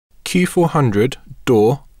Q400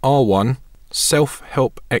 door R1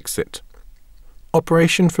 self-help exit.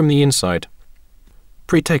 Operation from the inside.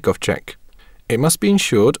 Pre-takeoff check. It must be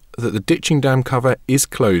ensured that the ditching dam cover is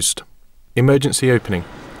closed. Emergency opening.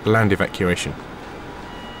 Land evacuation.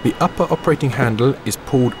 The upper operating handle is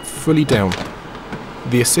pulled fully down.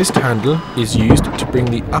 The assist handle is used to bring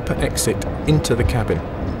the upper exit into the cabin.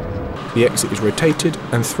 The exit is rotated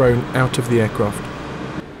and thrown out of the aircraft.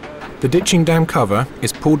 The ditching dam cover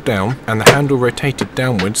is pulled down and the handle rotated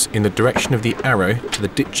downwards in the direction of the arrow to the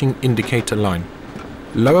ditching indicator line.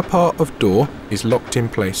 Lower part of door is locked in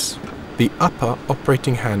place. The upper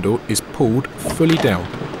operating handle is pulled fully down.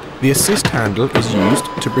 The assist handle is used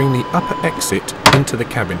to bring the upper exit into the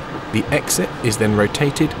cabin. The exit is then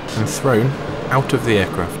rotated and thrown out of the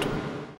aircraft.